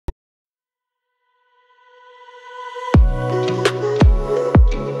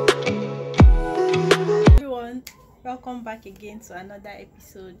welcome back again to another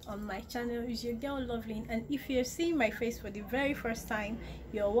episode on my channel. It's your girl Loveline, and if you're seeing my face for the very first time,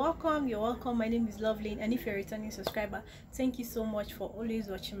 you're welcome. My name is Loveline, and if you're a returning subscriber, thank you so much for always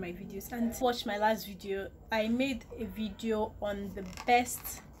watching my videos. And watch my last video. I made a video on the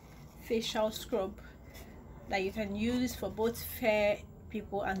best facial scrub that you can use for both fair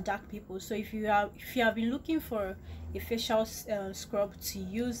people and dark people. So if you have been looking for a facial scrub to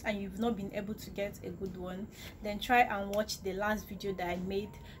use and you've not been able to get a good one, then try and watch the last video that I made,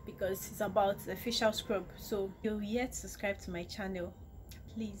 because it's about a facial scrub. So if you're yet subscribe to my channel,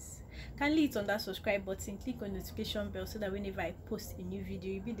 please kindly hit on that subscribe button, click on notification bell, so that whenever I post a new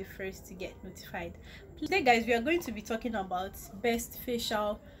video, you'll be the first to get notified. Today guys, we are going to be talking about best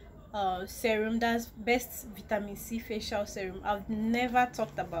facial serum, that's best vitamin C facial serum. I've never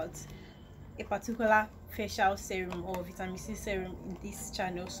talked about a particular facial serum or vitamin C serum in this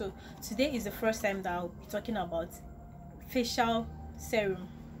channel, so today is the first time that I'll be talking about facial serum,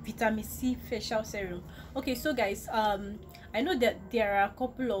 vitamin C facial serum. Okay, so guys, I know that there are a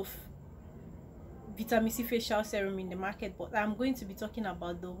couple of vitamin C facial serum in the market, but I'm going to be talking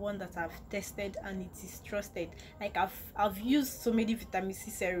about the one that I've tested and it is trusted. Like I've used so many vitamin C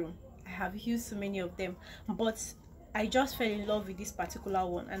serum, I have used so many of them, but I just fell in love with this particular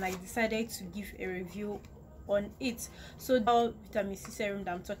one and I decided to give a review on it. So the vitamin C serum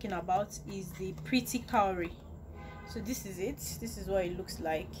that I'm talking about is the Pretty Cowry. So this is it. This is what it looks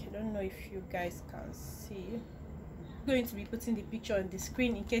like. I don't know if you guys can see. I'm going to be putting the picture on the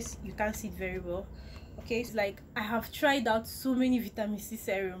screen in case you can't see it very well. Okay, it's like I have tried out so many vitamin C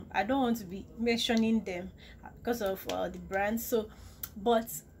serum. I don't want to be mentioning them because of the brand, so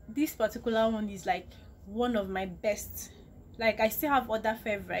but this particular one is like one of my best. Like I still have other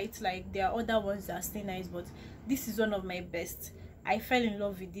favorites, like there are other ones that are still nice, but this is one of my best. I fell in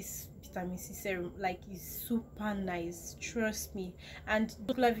love with this vitamin C serum. Like it's super nice, trust me. And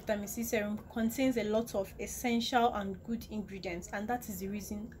regular vitamin C serum contains a lot of essential and good ingredients, and that is the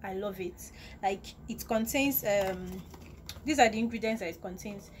reason I love it. Like it contains these are the ingredients that it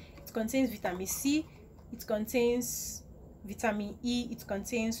contains. It contains vitamin C, it contains vitamin E, it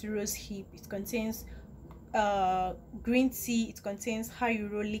contains rose hip, it contains green tea, it contains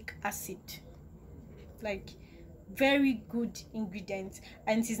hyaluronic acid. Like very good ingredients,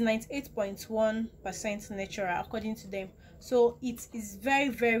 and it is 98.1% natural according to them. So it is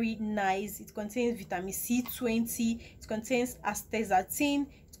very nice. It contains vitamin C20, it contains astaxanthin,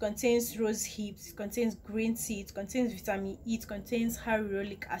 it contains rose hips, it contains green tea, it contains vitamin E, it contains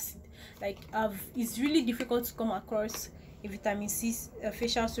hyaluronic acid. Like it's really difficult to come across a vitamin C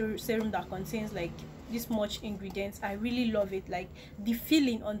facial serum that contains like this much ingredients. I really love it. Like the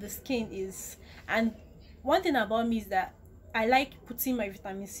feeling on the skin is, and one thing about me is that I like putting my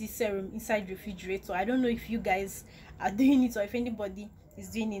vitamin C serum inside the refrigerator. I don't know if you guys are doing it or if anybody is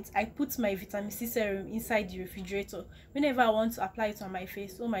doing it. I put my vitamin C serum inside the refrigerator whenever I want to apply it on my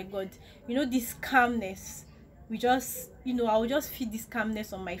face. Oh my god, you know, this calmness, we just, you know, I will just feel this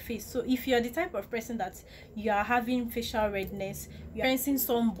calmness on my face. So if you're the type of person that you are having facial redness, you're experiencing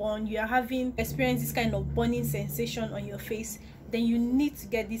sunburn, you are experiencing this kind of burning sensation on your face, then you need to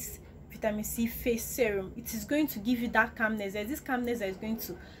get this vitamin C face serum. It is going to give you that calmness. There's this calmness that is going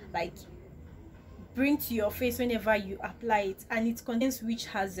to like bring to your face whenever you apply it, and it contains witch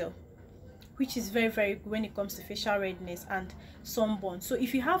hazel, which is very good when it comes to facial redness and sunburn. So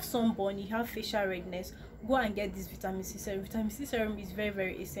if you have sunburn, you have facial redness, go and get this vitamin C serum. Vitamin C serum is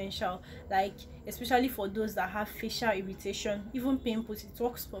very essential, like especially for those that have facial irritation, even pimples. It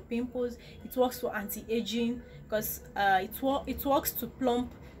works for pimples, it works for anti-aging, because it works to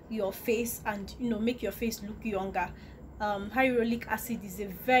plump your face and, you know, make your face look younger. Hyaluronic acid is a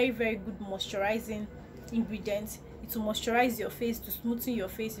very good moisturizing ingredient. It will moisturize your face, to smoothen your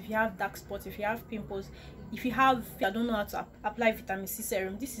face if you have dark spots, if you have pimples, if you don't know how to apply vitamin C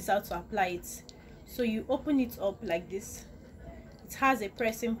serum, this is how to apply it. So you open it up like this. It has a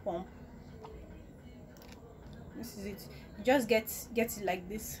pressing pump. This is it. You just get it like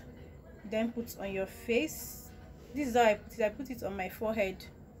this, then put on your face. This is how I put it. I put it on my forehead.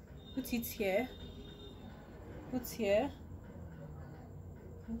 Put it here, put here,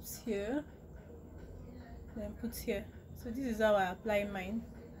 put here, then put here. So this is how I apply mine.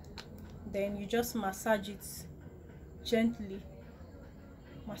 Then you just massage it gently.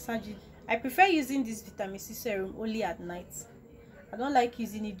 Massage it. I prefer using this vitamin C serum only at night. I don't like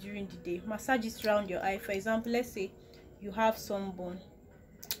using it during the day. Massage it around your eye. For example, let's say you have sunburn,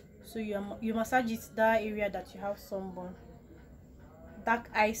 so you massage it that area that you have sunburn,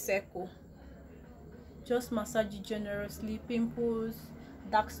 dark eye circle. Just massage it generously. Pimples,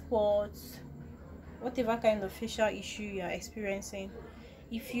 dark spots, whatever kind of facial issue you are experiencing.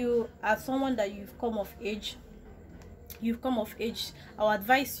 If you are someone that you've come of age, I would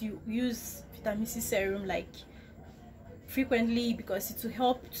advise you use vitamin C serum like frequently, because it will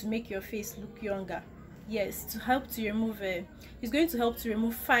help to make your face look younger. Yes, to help to remove it's going to help to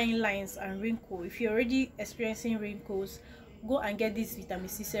remove fine lines and wrinkle. If you're already experiencing wrinkles, go and get this vitamin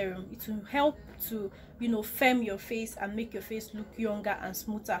C serum. It will help to, you know, firm your face and make your face look younger and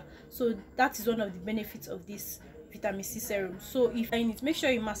smoother. So that is one of the benefits of this vitamin C serum. So if I need, make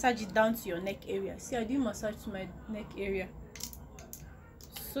sure you massage it down to your neck area. See, I do massage to my neck area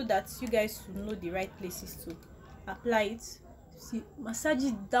so that you guys will know the right places to apply it. See, massage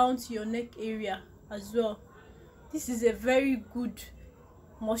it down to your neck area as well. This is a very good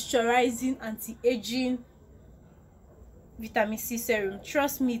moisturizing, anti-aging vitamin C serum.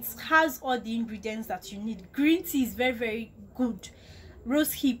 Trust me, it has all the ingredients that you need. Green tea is very, very good.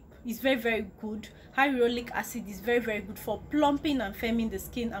 Rose hip is very, very good. Hyaluronic acid is very, very good for plumping and firming the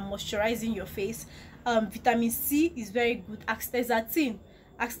skin and moisturizing your face. Vitamin C is very good. Astaxanthin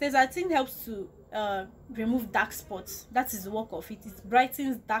helps to remove dark spots. That is the work of it. It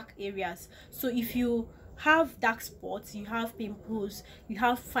brightens dark areas. So if you have dark spots, you have pimples, you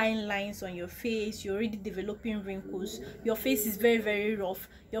have fine lines on your face, you're already developing wrinkles, your face is very, very rough,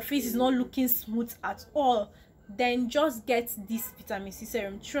 your face is not looking smooth at all, then just get this vitamin C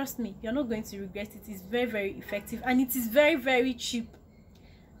serum. Trust me, you're not going to regret it. It's very, very effective, and it is very, very cheap.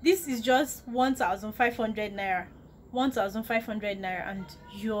 This is just 1,500 naira. 1,500 naira, and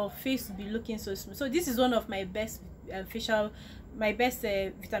your face will be looking so smooth. So this is one of my best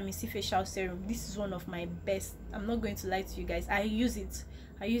vitamin C facial serum. This is one of my best. I'm not going to lie to you guys. I use it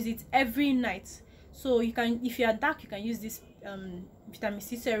every night. So you can, if you are dark, you can use this vitamin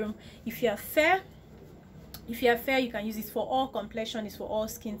C serum. If you are fair, you can use it for all complexion, it's for all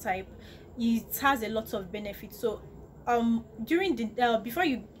skin type. It has a lot of benefits. So during the before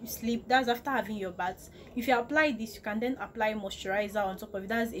you sleep, that's after having your bath, if you apply this, you can then apply moisturizer on top of it.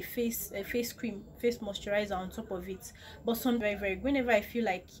 That's a face cream, face moisturizer on top of it. But some very, very, whenever I feel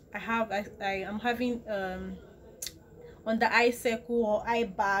like I am having under eye circle or eye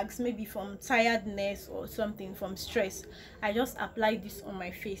bags, maybe from tiredness or something, from stress, I just apply this on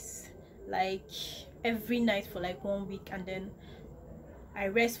my face like every night for like 1 week, and then I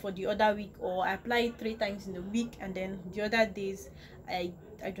rest for the other week, or I apply it 3 times in the week, and then the other days I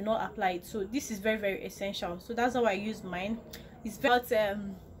do not apply it. So this is very, very essential. So that's how I use mine. It's about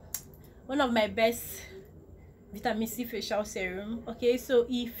one of my best vitamin C facial serum. Okay, so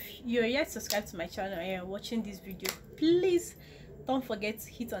if you're yet subscribed to my channel and you're watching this video, please don't forget to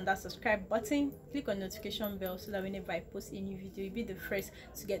hit on that subscribe button, click on notification bell, so that whenever I post a new video, you'll be the first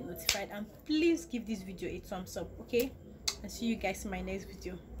to get notified. And please give this video a thumbs up. Okay, and see you guys in my next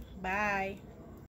video. Bye.